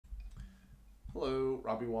Hello,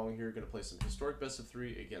 Robbie Wong here. Going to play some Historic Best of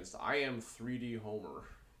 3 against I Am 3D Homer.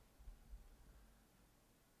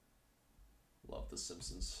 Love The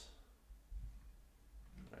Simpsons.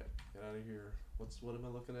 Alright, get out of here. What am I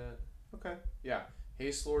looking at? Okay, yeah.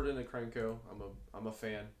 Haste Lord and a Krenko. I'm a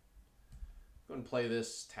fan. Go and play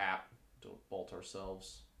this tap. Don't bolt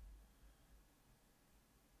ourselves.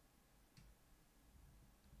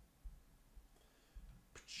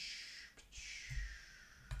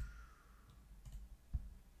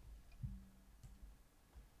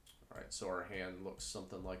 Alright, so our hand looks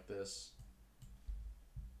something like this.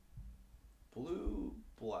 Blue,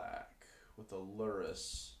 black with a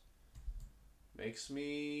Luris. Makes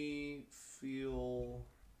me feel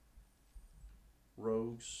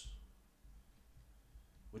rogues,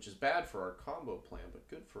 which is bad for our combo plan, but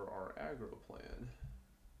good for our aggro plan.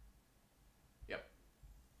 Yep.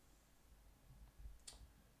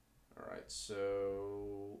 Alright,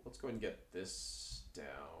 so let's go ahead and get this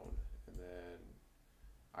down, and then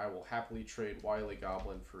I will happily trade Wily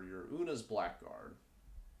Goblin for your Una's Blackguard.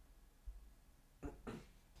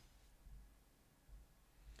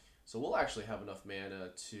 So we'll actually have enough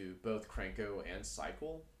mana to both Krenko and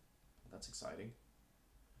cycle. That's exciting.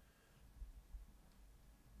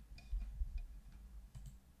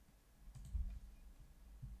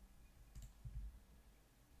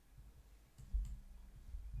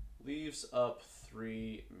 Leaves up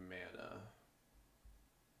 3 mana.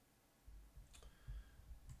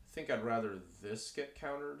 I think I'd rather this get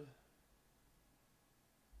countered.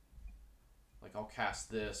 Like, I'll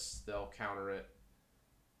cast this, they'll counter it.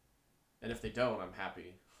 And if they don't, I'm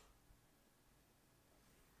happy.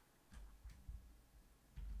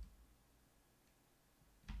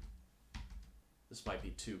 This might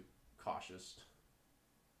be too cautious.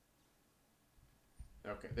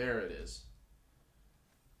 Okay, there it is.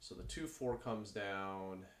 So the 2/4 comes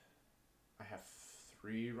down. I have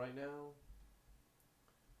 3 right now.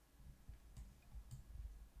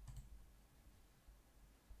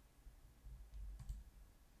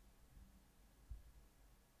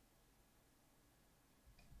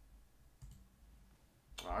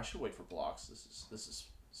 Oh, I should wait for blocks. This is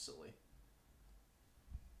silly.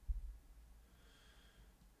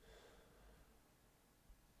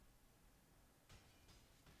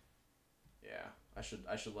 Yeah, I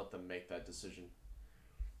should let them make that decision.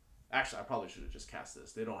 Actually, I probably should have just cast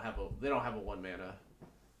this. They don't have a 1 mana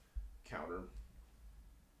counter.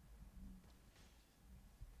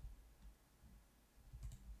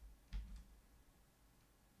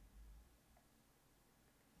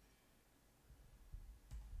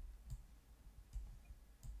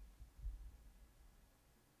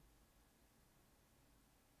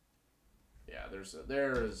 Yeah,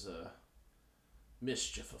 there is a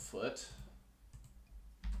mischief afoot.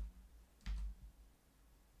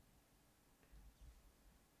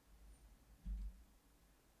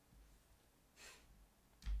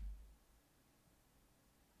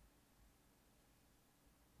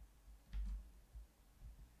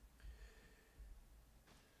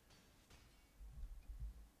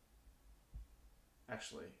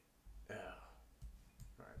 Actually, yeah.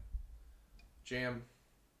 All right. Jam.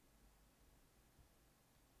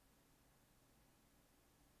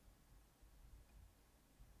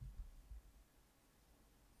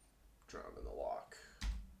 Drown in the lock.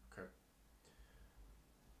 Okay.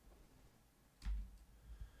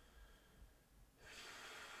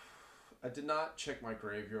 I did not check my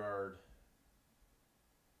graveyard.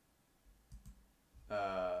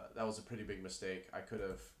 That was a pretty big mistake. I could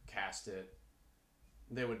have cast it.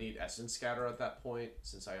 They would need Essence Scatter at that point,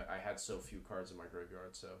 since I had so few cards in my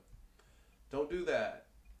graveyard. So don't do that.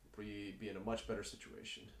 Be in a much better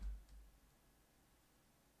situation.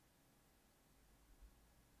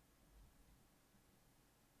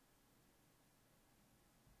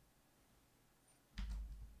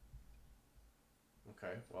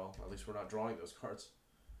 Okay, well, at least we're not drawing those cards.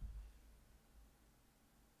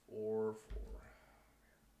 4/4.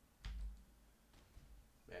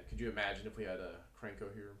 Man, could you imagine if we had a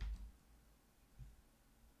Krenko here?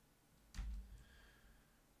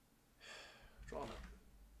 Draw them.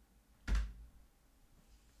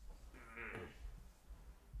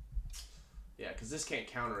 Yeah, because this can't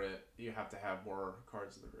counter it. You have to have more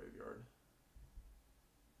cards in the graveyard.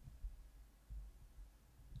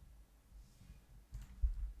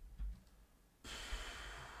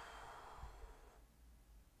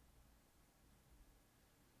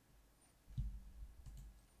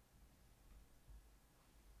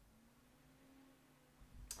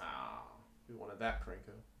 We wanted that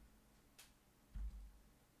Krenko.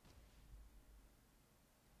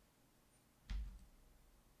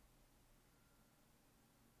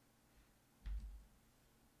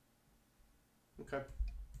 Okay.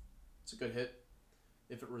 It's a good hit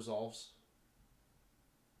if it resolves.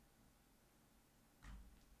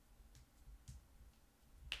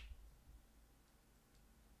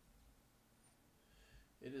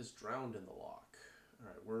 It is drowned in the lock.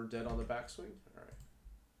 Alright, we're dead on the backswing. Alright.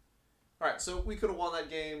 Alright, so we could have won that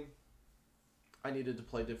game. I needed to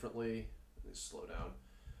play differently. Let me slow down.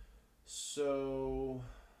 So...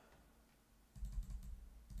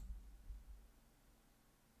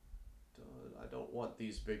 I don't want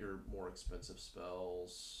these bigger, more expensive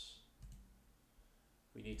spells.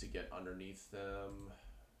 We need to get underneath them.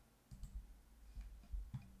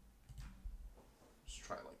 Let's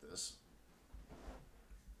try it like this.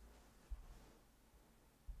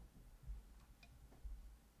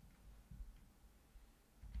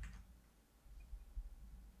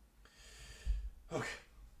 Okay.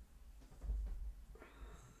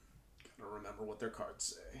 Gotta remember what their cards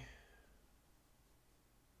say.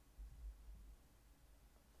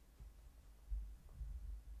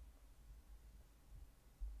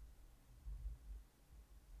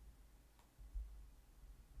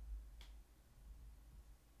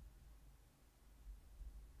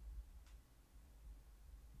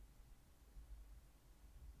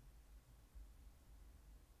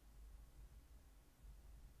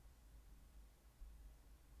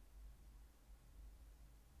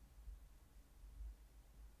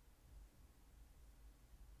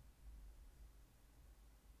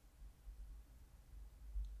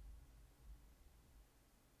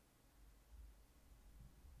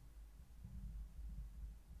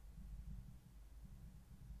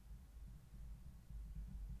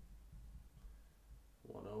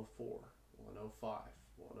 Oh 04, 105,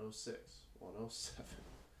 106, 107.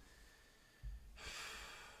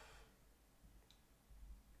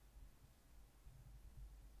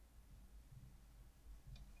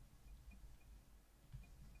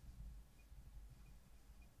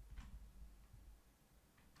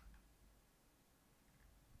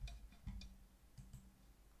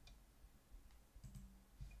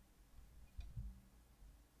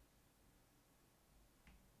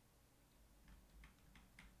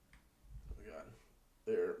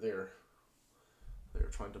 They're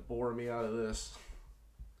trying to bore me out of this.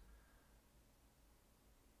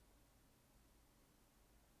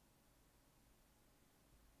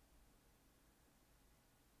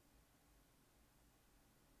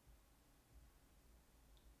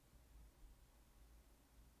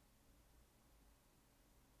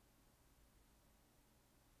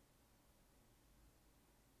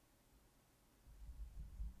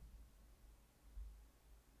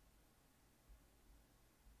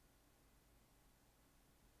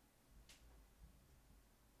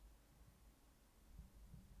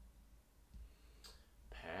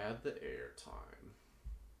 Pad the air time.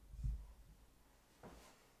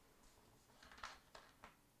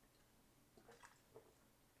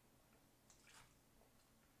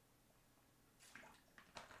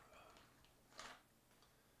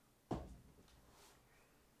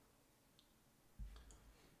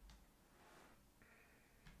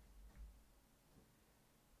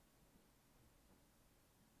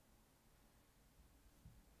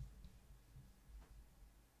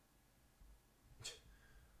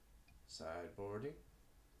 Sideboarding,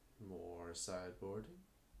 more sideboarding.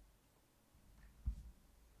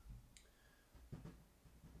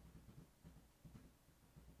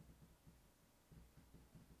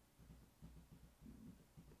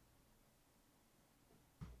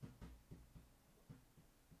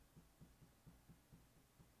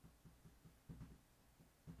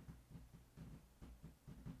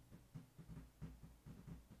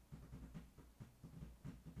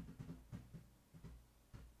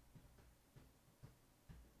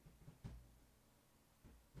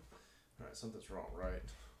 Alright, something's wrong, right?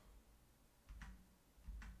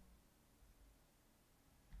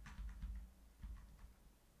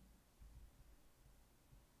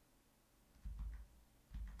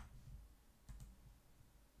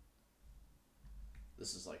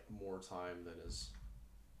 This is like more time than is...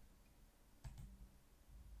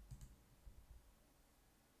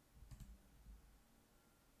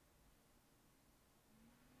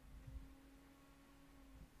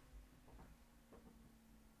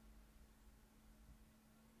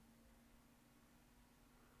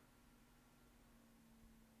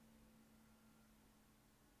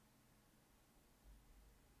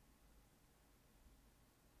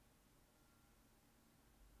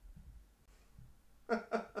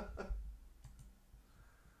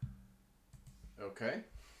 Okay.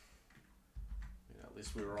 Yeah, at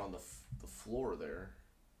least we were on the floor there.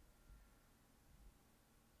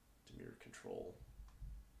 Demure control.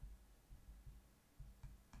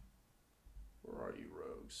 Where are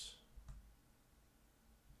rogues.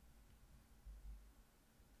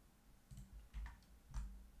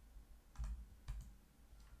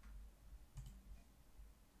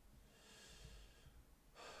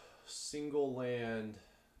 Single land.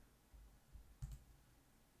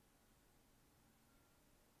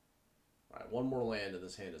 Alright, one more land in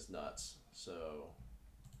this hand is nuts. So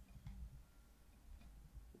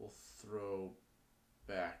we'll throw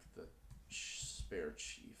back the spare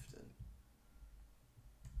chieftain.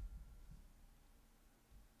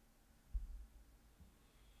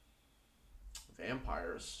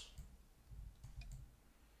 Vampires.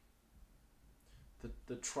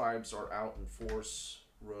 The tribes are out in force.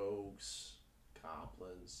 Rogues,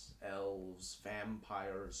 goblins, elves,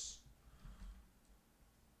 vampires.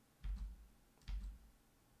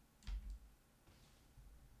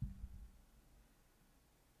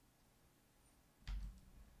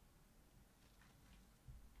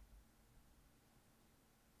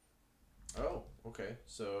 Oh, okay.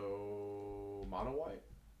 So mono white.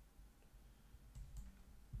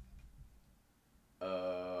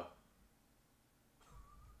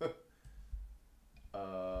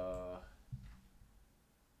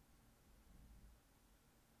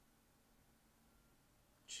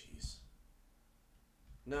 Jeez.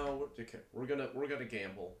 No, okay. We're gonna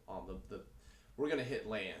gamble on the we're gonna hit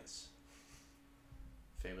lands.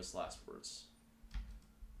 Famous last words.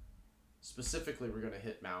 Specifically, we're gonna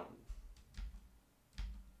hit mountain.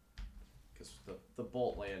 Because the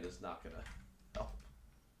bolt land is not gonna help.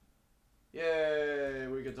 Yay!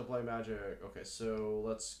 We get to play Magic. Okay, so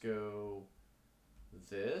let's go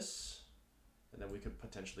this, and then we could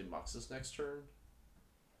potentially Muxus next turn.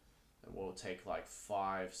 And we'll take like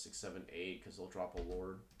 5, 6, 7, 8 because they'll drop a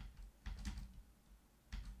Lord.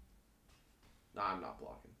 Nah, I'm not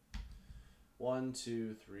blocking. 1,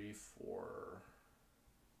 2, 3, 4.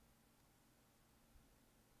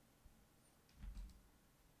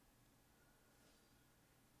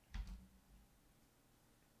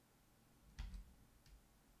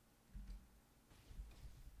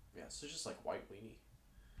 Yeah, so just like white weenie.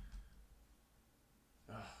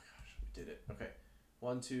 Oh gosh, we did it. Okay.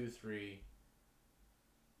 1, 2, 3,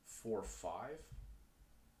 4, 5.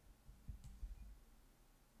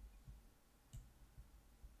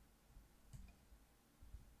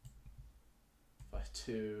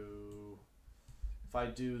 If I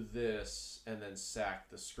do this and then sack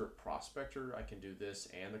the Skirk Prospector, I can do this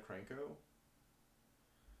and the Krenko.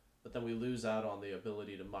 But then we lose out on the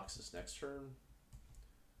ability to Muxus next turn.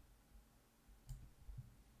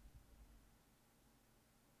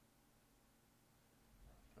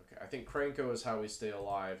 I think Krenko is how we stay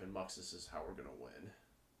alive, and Muxus is how we're going to win.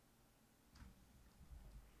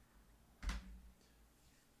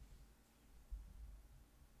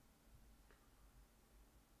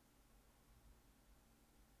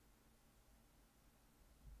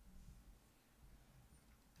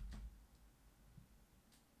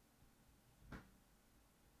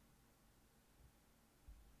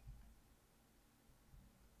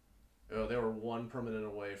 Oh, they were one permanent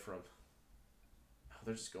away from... Oh,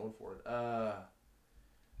 they're just going for it.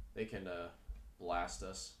 They can blast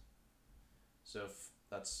us. So if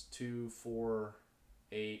that's 2, 4,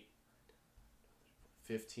 8,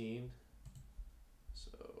 15.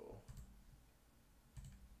 So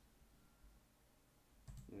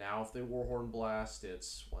now if they Warhorn blast,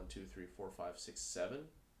 it's 1, 2, 3, 4, 5, 6, 7.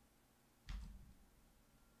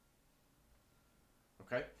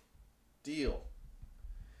 Okay. Deal.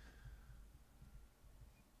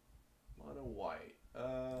 Mono white.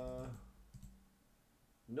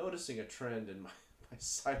 Noticing a trend in my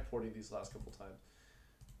sideboarding these last couple times.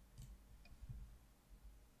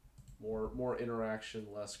 More interaction,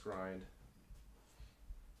 less grind.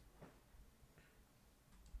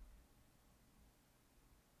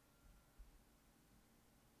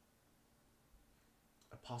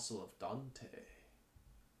 Apostle of Dante.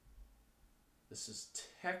 This is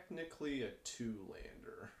technically a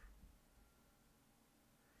 2-lander.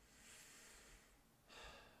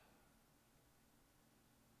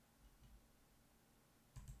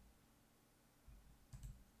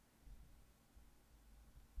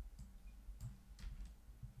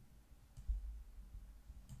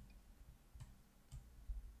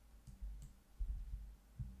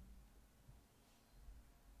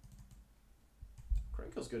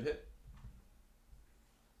 Krenko's good hit.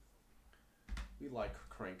 We like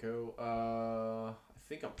Krenko. I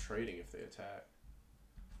think I'm trading if they attack.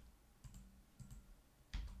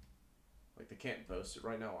 Like, they can't boast it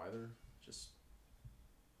right now either. Just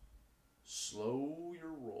slow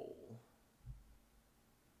your roll.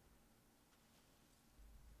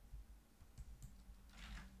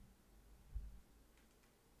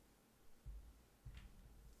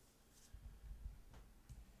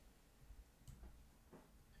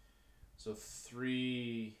 So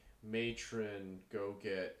 3 Matron, go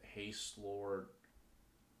get Haste Lord,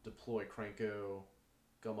 deploy Krenko,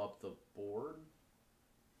 gum up the board.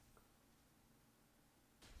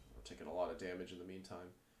 We're taking a lot of damage in the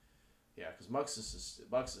meantime. Yeah, because Muxus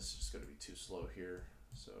is just going to be too slow here.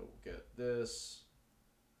 So we'll get this.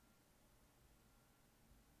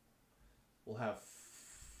 We'll have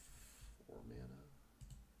 4 mana.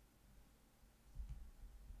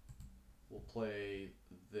 We'll play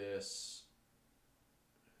this.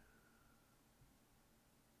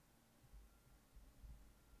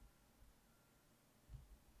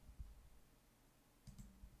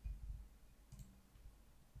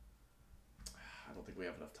 I don't think we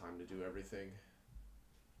have enough time to do everything.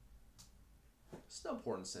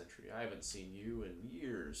 Snubhorn Sentry. I haven't seen you in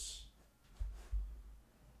years.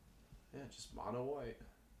 Yeah, just mono white.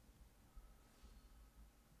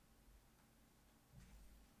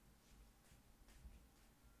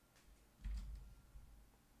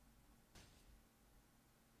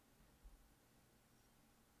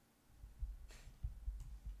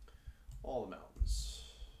 All the mountains.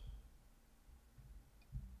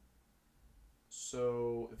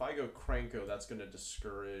 So if I go Krenko, that's going to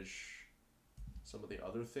discourage some of the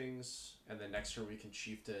other things. And then next turn we can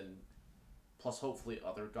Chieftain, plus hopefully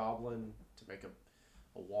other Goblin to make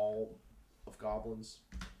a wall of Goblins.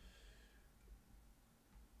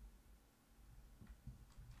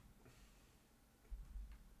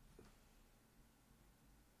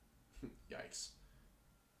 Yikes.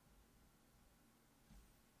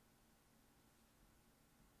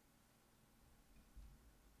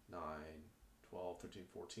 9, 12, 13,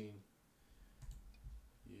 14.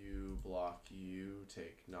 You block, you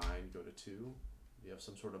take 9, go to 2. You have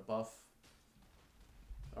some sort of buff.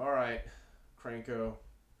 Alright, Krenko.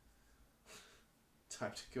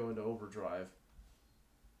 Time to go into overdrive.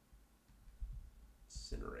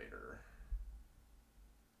 Incinerator.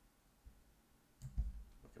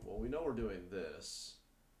 Okay, well, we know we're doing this.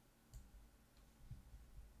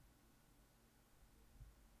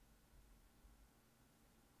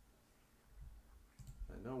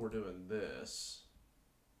 I know we're doing this.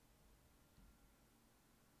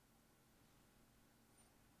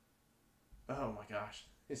 Oh my gosh,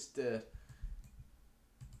 it's dead.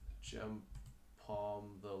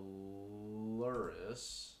 Gempalm the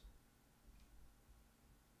Luris.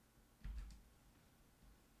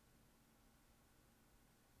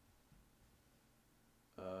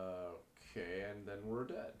 Okay, and then we're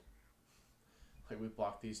dead. Like we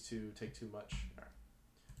block these two, take too much. All right.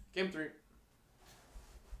 Game 3.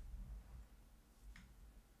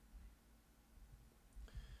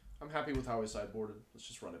 I'm happy with how I sideboarded. Let's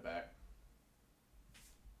just run it back.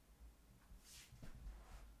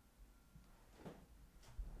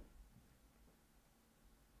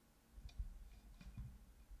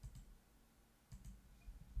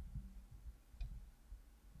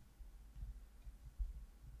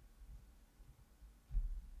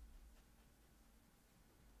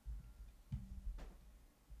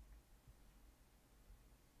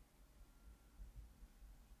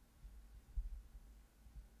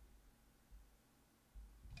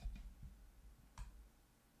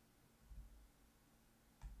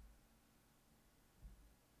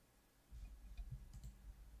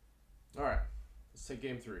 All right, let's take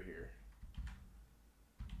game 3 here.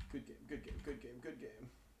 Good game, good game, good game, good game.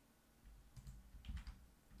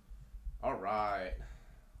 All right,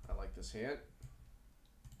 I like this hand.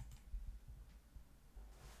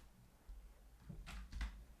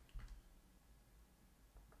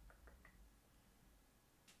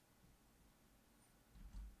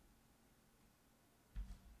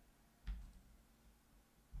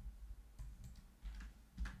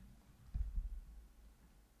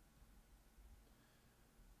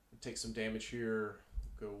 Take some damage here.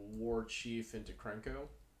 Go Warchief into Krenko.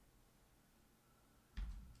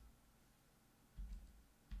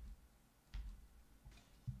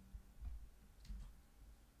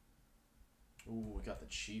 Ooh, we got the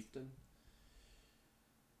Chieftain.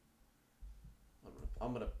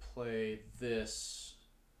 I'm gonna play this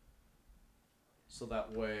so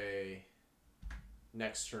that way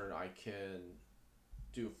next turn I can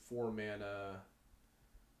do 4 mana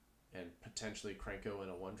and potentially Krenko in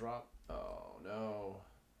a 1-drop. Oh no.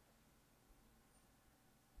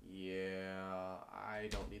 Yeah, I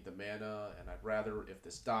don't need the mana, and I'd rather, if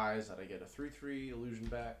this dies, that I get a 3/3 illusion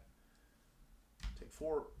back. Take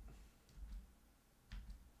 4.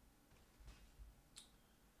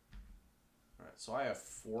 Alright, so I have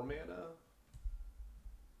 4 mana.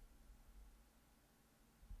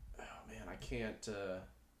 Oh man, I can't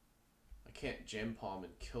Gempalm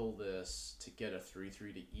and kill this to get a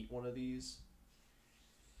 3/3 to eat one of these.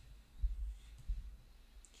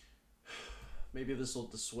 Maybe this will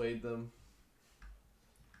dissuade them.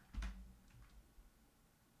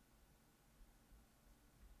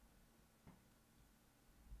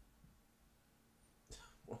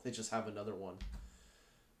 Or they just have another one.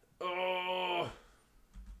 Oh!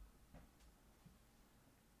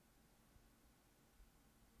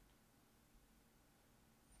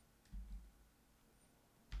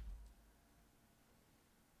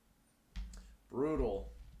 Brutal.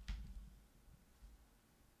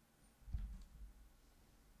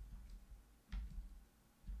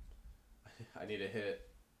 I need a hit.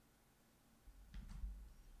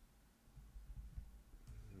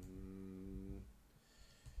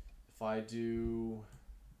 If I do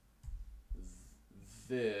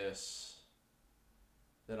this,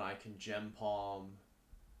 then I can Gempalm.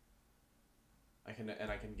 I can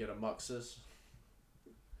get a Muxus.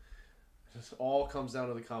 It all comes down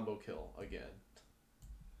to the combo kill again.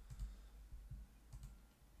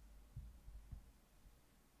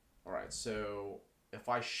 All right, so if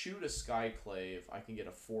I shoot a Skyclave, I can get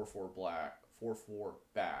a 4/4 black, 4/4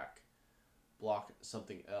 back, block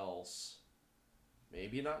something else,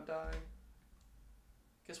 maybe not die.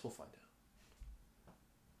 Guess we'll find out.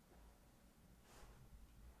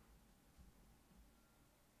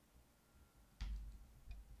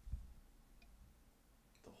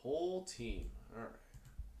 The whole team. All right.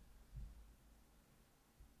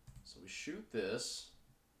 So we shoot this.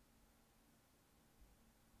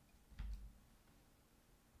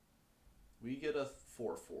 We get a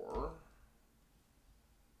 4/4.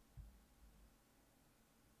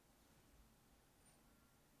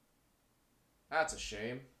 That's a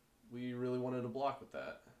shame. We really wanted to block with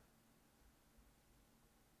that.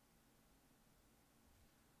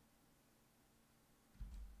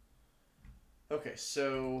 Okay,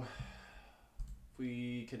 so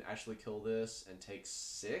we can actually kill this and take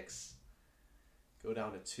 6. Go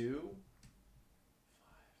down to 2.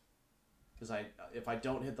 Because if I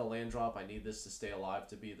don't hit the land drop, I need this to stay alive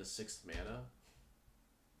to be the 6th mana.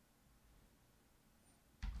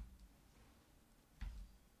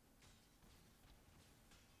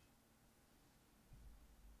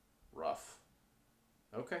 Rough.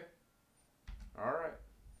 Okay. Alright.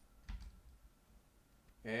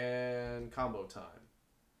 And combo time.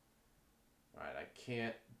 Alright, I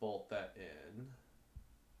can't bolt that in.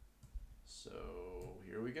 So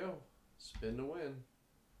here we go. Spin to win.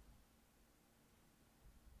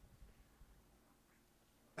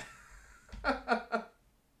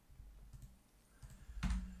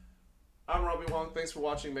 I'm Robbie Wong. Thanks for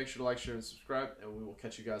watching. Make sure to like, share, and subscribe, and we will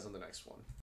catch you guys on the next one.